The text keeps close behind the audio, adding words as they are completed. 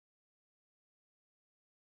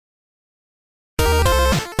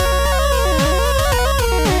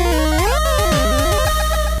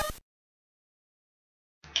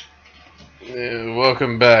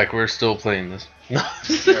Welcome back. We're still playing this. Yeah.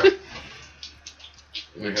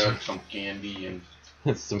 We have some candy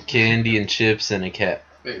and Some candy and chips and a cat.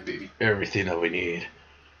 hey, baby. Everything that we need.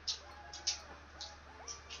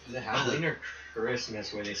 Is it Halloween or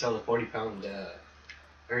Christmas where they sell the 40-pound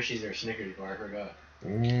Hershey's or Snickers bar? I forgot.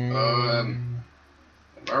 I've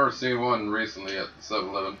never seen one recently at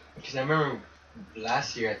 7-Eleven. Because I remember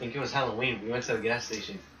last year, I think it was Halloween, we went to the gas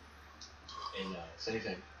station in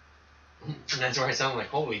Sunnyside. And that's where I saw them, like,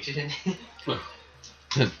 holy shit.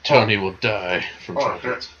 Tony will die from Oh,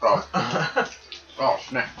 chocolate. shit. Oh,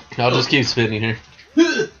 snap. I'll just keep spinning here.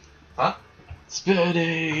 Huh?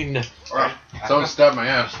 Spinning! Oh, someone stabbed my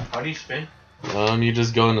ass. How do you spin? You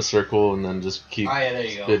just go in a circle and then just keep Oh, yeah, there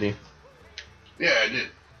you go. spinning. Yeah, I did.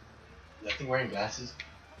 I think wearing glasses.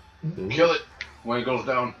 Kill it when it goes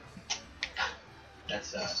down.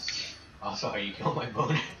 That's also how you kill my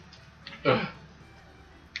boner.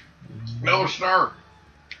 No, sir.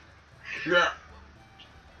 Yeah.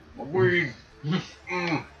 My weed.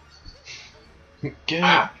 Get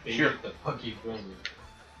Ah, Baby, sure. what the fuck you doing?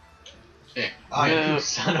 Yeah. Oh, Yeah. you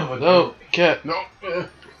son of a No, goat. cat. No.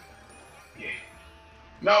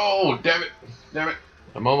 No, damn it. Damn it.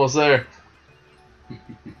 I'm almost there.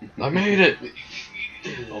 I made it.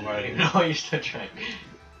 Oh, I don't even know how you're still trying.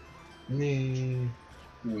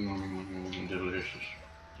 Delicious.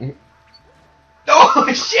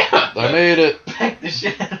 Oh, shit! I made it. Back the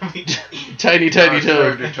shit out of me. Tiny I toad.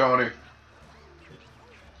 saved it, Tony.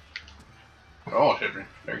 Oh, hit me.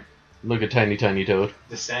 There. Look at tiny toad.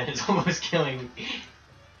 The sand is almost killing me.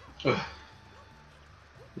 Ugh.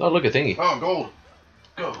 Oh, look at Thingy. Oh, gold.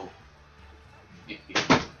 Go.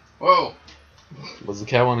 Whoa. Does the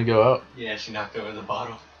cat want to go out? Yeah, she knocked over the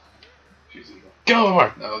bottle. She's evil. Go,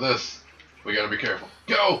 Omar. Now this, we gotta be careful.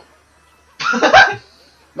 Go.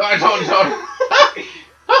 No, I told you, Tony.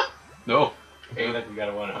 No. Okay, look, we got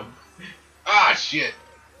a one-up. Ah, shit.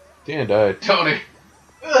 Dan died. Tony.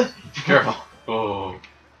 Be careful. Oh.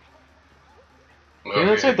 Yeah,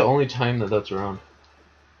 that's like the only time that that's around.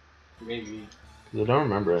 Maybe. 'Cause I don't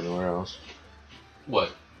remember anywhere else.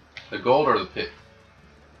 What? The gold or the pit?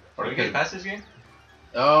 Are we getting past this game?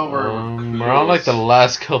 Oh, We're on like the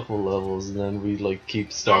last couple levels, and then we like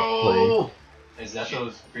keep playing. Is that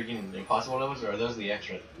those freaking impossible levels, or are those the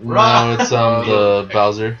extra? No, it's the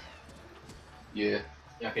Bowser. Yeah.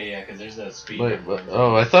 Okay, yeah, because there's the speed. Wait,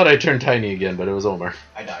 oh, I thought I turned tiny again, but it was Omar.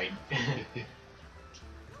 I died.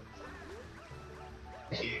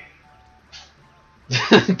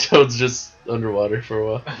 Toad's just underwater for a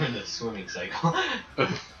while. I'm in the swimming cycle.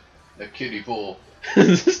 The kiddie pool.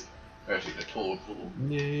 Actually, the toad pool.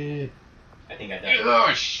 Yeah. I think I died.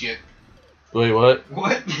 Oh, shit. Wait, what?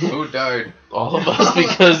 What? Who died? All of us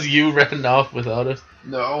because you ran off without us?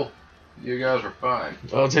 No. You guys are fine.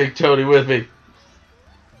 I'll take Tony with me.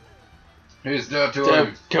 He's dead to Deb,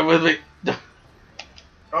 him. come with me.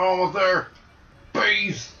 Almost there.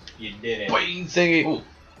 Bees. You did it. Bees. Thingy. Oh.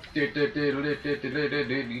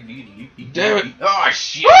 Damn it. Oh,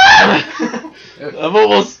 shit. I'm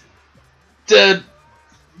almost dead.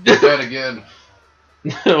 Dead again.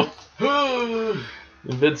 No. Okay,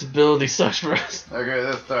 Invincibility sucks for us.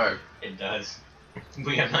 this time. It does.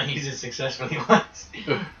 We have not used it successfully once.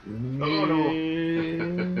 Oh, no.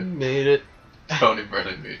 Made it. Tony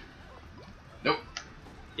barely made. Nope.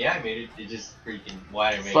 Yeah, I made it. It just freaking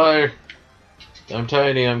why I made Fire. I'm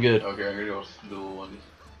tiny, I'm good. Okay, I'm gonna go dual one.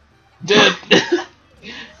 Dead.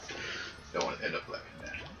 Don't want to end up like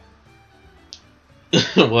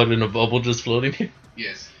that. What, in a bubble just floating here?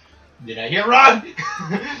 Yes. it. Did I hear run?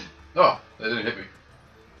 Oh, that didn't hit me.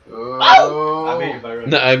 Oh! I made it by running.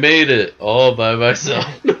 No, I made it all by myself.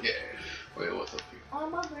 Yeah. Wait, what's up here?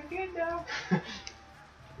 I'm a freaking dog.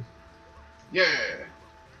 Yeah.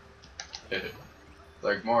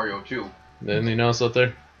 Like Mario 2. Anything else out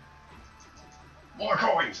there? More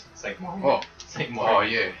coins. It's like Mario. Oh. It's like Mario. Oh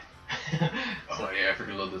yeah. it's, Oh like, yeah, I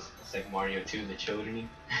freaking love this. it's like Mario 2, the children.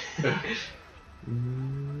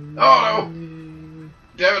 Oh,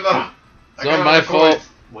 Damn it, no. It's not my fault.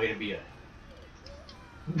 Way to be a.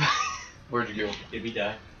 Where'd you go? Did we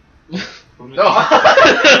die? No.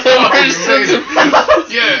 Where's You made it.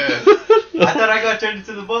 Yeah. I thought I got turned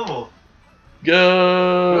into the bubble.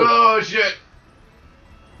 Go. Oh shit.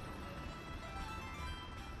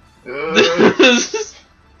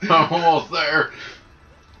 I'm almost there.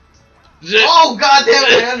 Shit. Oh god damn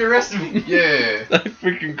it! I underestimated. Yeah. I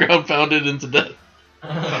freaking ground pounded into death.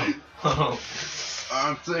 Oh.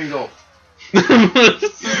 I'm single.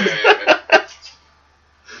 Yeah.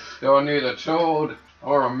 Don't need a Toad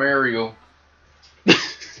or a Mario.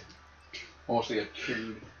 Mostly a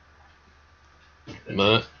kid.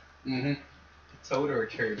 But Mm-hmm. Toad or a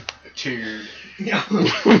turd? A turd. Yeah.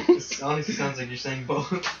 It honestly sounds like you're saying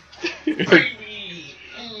both. Baby.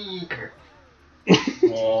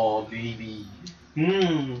 Oh, baby.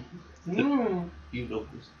 Mmm. Mmm. You know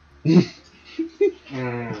this.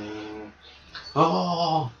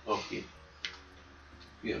 Oh. Okay.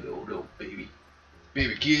 Yeah, no, baby.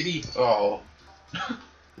 Baby kitty. Oh.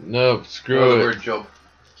 No, screw Another it. bird jump.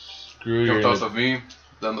 Screw Jumped your off of me,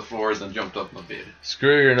 down the floor, then jumped up my bed.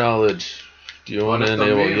 screw your knowledge. Do you want to Honest on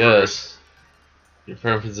enable? me, Yes. Your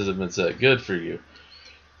preferences have been set. Good for you.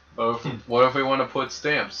 What if we want to put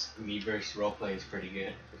stamps? Miiverse roleplay is pretty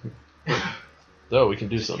good. Oh, we can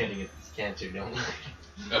do Just something. kidding, it's cancer, don't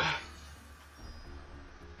lie.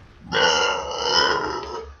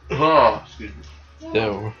 Oh, excuse me.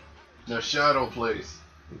 Yeah, The shadow place.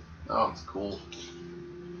 That one's cool.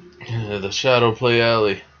 the Shadow Play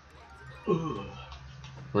Alley,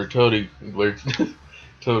 where Toad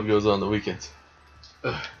goes on the weekends.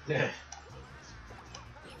 Yeah.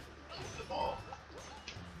 Oh.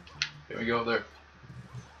 Can we go up there?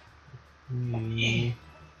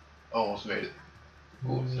 Almost made it.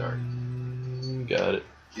 Oh, sorry. Got it.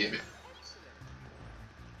 Damn it.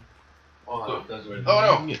 Oh, those were.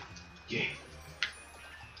 Oh no! Yeah.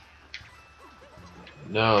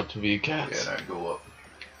 Now to be cats. Yeah, I go up.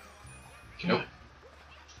 Nope.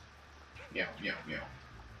 Meow, meow, meow.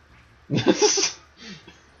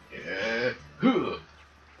 Yeah. Huh.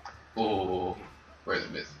 Oh. Where's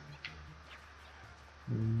the miss?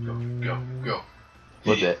 Go, go, go.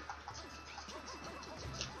 What that?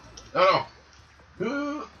 Oh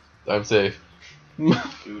no! I'm safe. Do,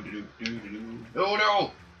 do, do, do, do. Oh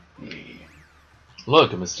no! Yeah.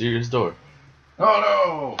 Look, a mysterious door.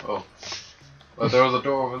 Oh no! Oh. But there was a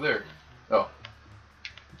door over there. Oh.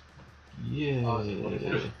 Yeah.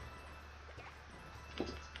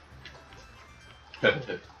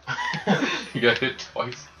 You got hit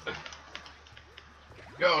twice.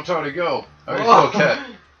 Go, Tony, go! I already saw a cat.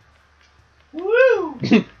 Woo!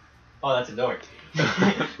 Oh, that's a door.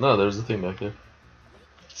 No, there's a thing back there.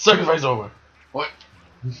 Sacrifice over. What?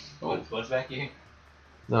 Oh, What's back here?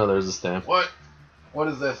 No, there's a stamp. what? What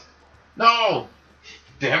is this? No!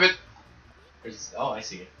 Damn it! Oh, I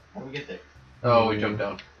see it. How do we get there? Oh, we jumped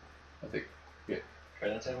down. I think. Try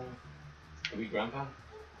that side one. Are we ground pound?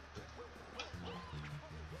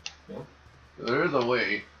 No? There's a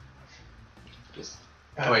way. Just.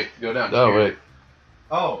 Wait, go down. Oh, here. wait.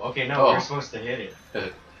 Oh, okay, no, Oh. we're supposed to hit it. Hit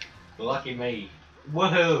it. Lucky me.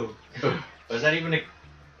 Woohoo! Was that even a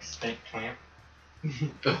stink clamp?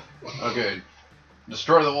 Okay.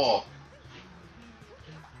 Destroy the wall.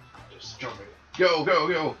 Destroy it. Go, go,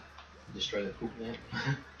 go! Destroy the poop lamp.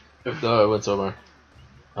 No, I went somewhere.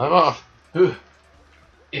 I'm off. Oh,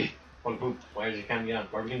 poop. Why is it counting down?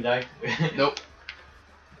 Are we gonna die? Nope.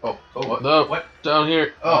 Oh, Oh, what? No, What? down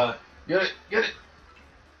here. Oh, get it, get it!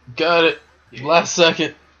 Got it. Last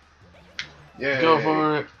second. Yeah. Go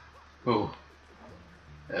for it. Oh.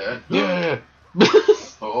 Yeah.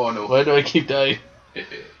 Oh no. Why do I keep dying?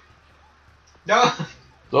 No!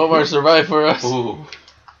 Omar, survive for us. Ooh.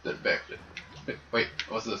 That backflip. Wait,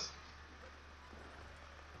 what's this?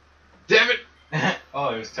 Damn it! Oh,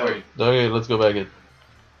 it was Toad. Okay, let's go back in.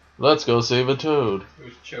 Let's go save a toad. It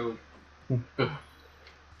was Chode.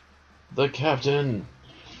 The captain.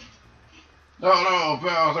 No,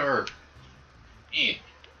 Bowser! Yeah.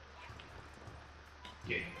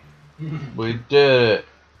 We did it.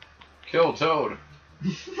 Kill Toad.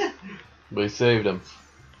 We saved him.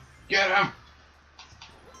 Get him!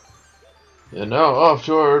 And now off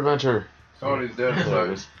to our adventure. Tony's dead There it inside.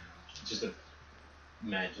 is. Just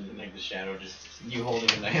imagine like the shadow, just you holding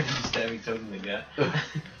a knife and stabbing Toad in the gut.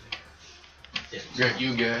 This was, Get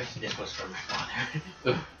you guys. this was for my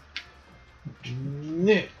father.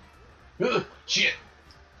 Nick. Shit!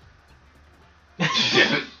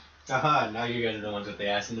 Damn it. Aha, now you guys are the ones with the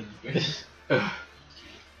ass in the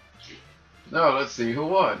Now let's see who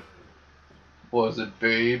won. Was it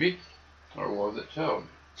Baby? Or was it Toad?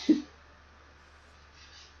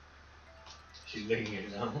 She's licking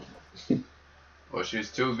it now. Well,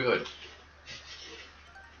 she's too good.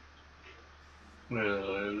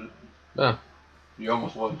 Oh. You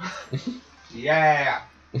almost won. Yeah!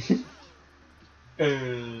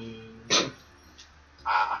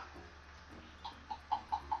 Ah.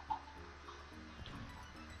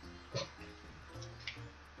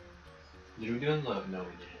 Did we do it in love? No, we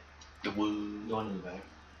didn't. The woo. The one in the back.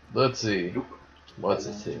 Let's see. Nope. What's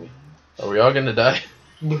it say? Are we all gonna die?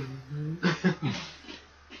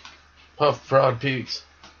 Puff Prod Peaks.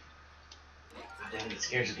 God damn, it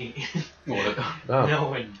scares me. What? Oh. No,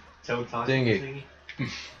 when Toad talks to Dingy. this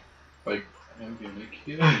thingy. Like, I'm gonna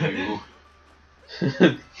kill you.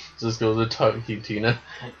 Just goes to Talking Tina.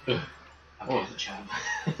 Okay, Oh. the chub.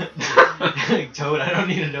 Toad, I don't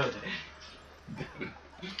need to know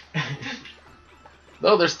that.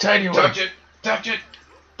 No, there's tiny one. Touch it! Touch it!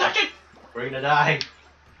 Touch it! We're gonna die.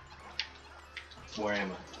 Where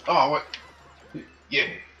am I? Oh, what? Yeah.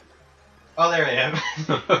 Oh, there I am.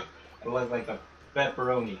 I look like a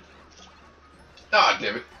pepperoni. Ah,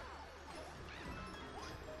 damn it.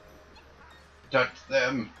 Touch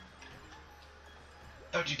them.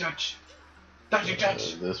 Touchy touch. Touchy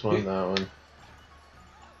touch. This one, that one.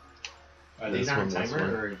 Are they This on one, this timer, one.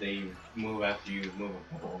 or they move after you move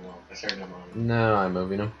a certain amount? No, I'm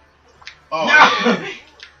moving them. Oh,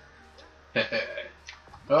 No! yeah.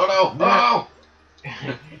 Oh no! Oh!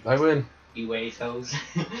 I win. You waste those.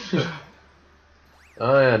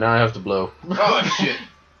 Oh yeah, now I have to blow. Oh shit!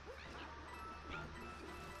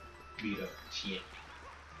 Beat up. Shit.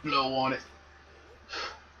 Blow on it.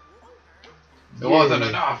 It wasn't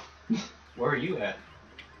enough. Where are you at?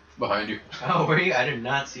 Behind you. Oh, where are you? I did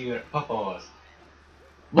not see you at Papa was.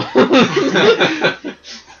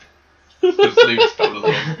 Just leave it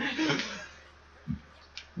totally.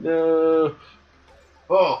 No.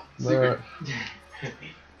 Oh, secret.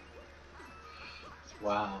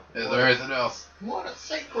 Wow. Is there anything else? What a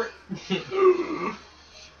secret.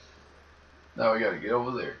 Now we gotta get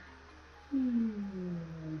over there.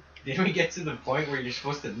 Didn't we get to the point where you're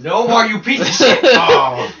supposed to no more, you piece of shit?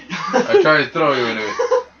 Oh, I tried to throw you into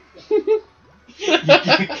it.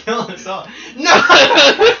 You killed us all. No!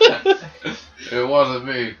 It wasn't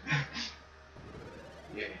me.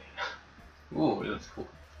 Yeah. Ooh, that's cool.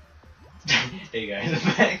 Hey guys,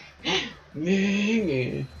 I'm back.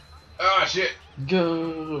 Ah, shit.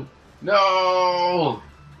 Go. No!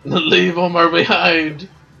 Leave Omar behind.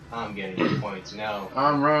 I'm getting your points now.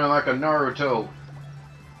 I'm running like a Naruto.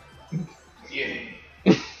 Yeah.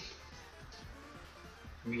 You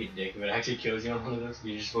get dick. If it actually kills you on one of those,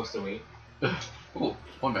 you're just supposed to wait. Ooh,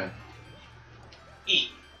 one man. Eat.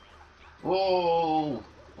 Whoa.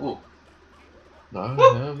 Ooh. I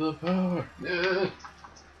have the power. Yeah.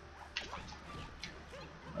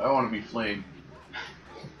 I want to be flame.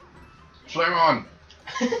 Flame on.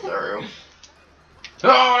 There we go.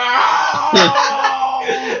 Oh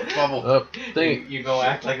no! Bubble. Up. Think. You go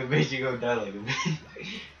act like a bitch, you go die like a bitch.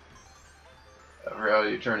 I forgot how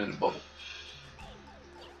you turn into bubble.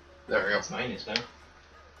 There we go. It's minus now.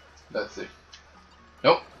 That's it.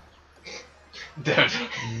 Nope. Damn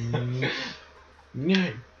it.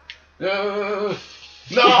 Yeah. No!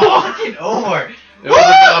 Fucking Omar! It was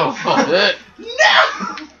a battle. Eh.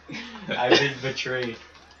 No! I've been betrayed.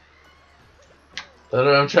 I don't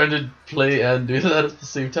know, I'm trying to play and do that at the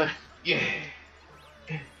same time. Yeah.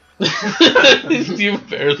 You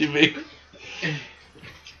barely make.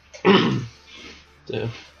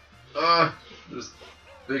 Damn. There's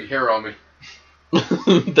big hair on me.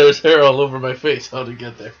 There's hair all over my face. How'd it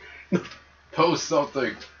get there? Post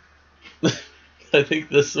something. I think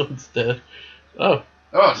this one's dead. Oh.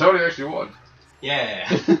 Oh, Tony actually won. Yeah.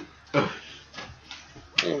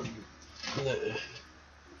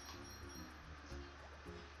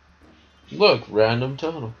 Look, random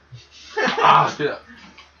tunnel. Ah, shit.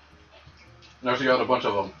 Now she got a bunch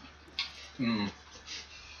of them. Hmm.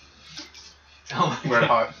 Oh my Red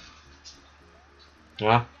God. hot.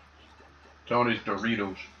 Yeah. Tony's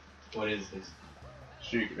Doritos. What is this?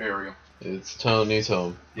 Chic area. It's Tony's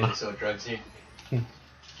home. Did they sell drugs here?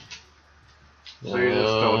 So you just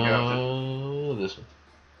still got it. This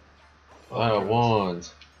one.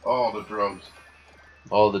 Wands. All the drugs.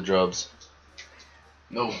 All the drubs.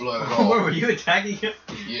 No blood at Omar, all. were you attacking him?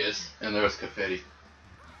 Yes. And there's confetti.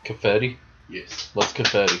 Confetti? Yes. What's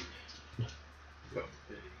confetti?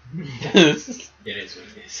 It is what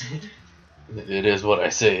it is. It is what I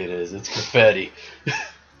say it is. It's confetti.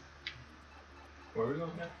 Where are we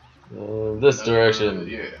going now? This direction.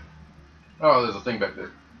 Yeah. Oh, there's a thing back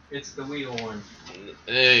there. It's the wheel one.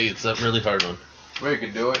 Hey, it's a really hard one. We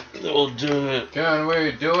can do it. We'll do it. Can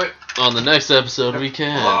we do it? On the next episode, we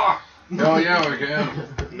can. Ah! Oh, yeah, we can.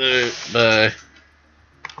 Bye.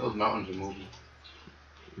 Those mountains are moving.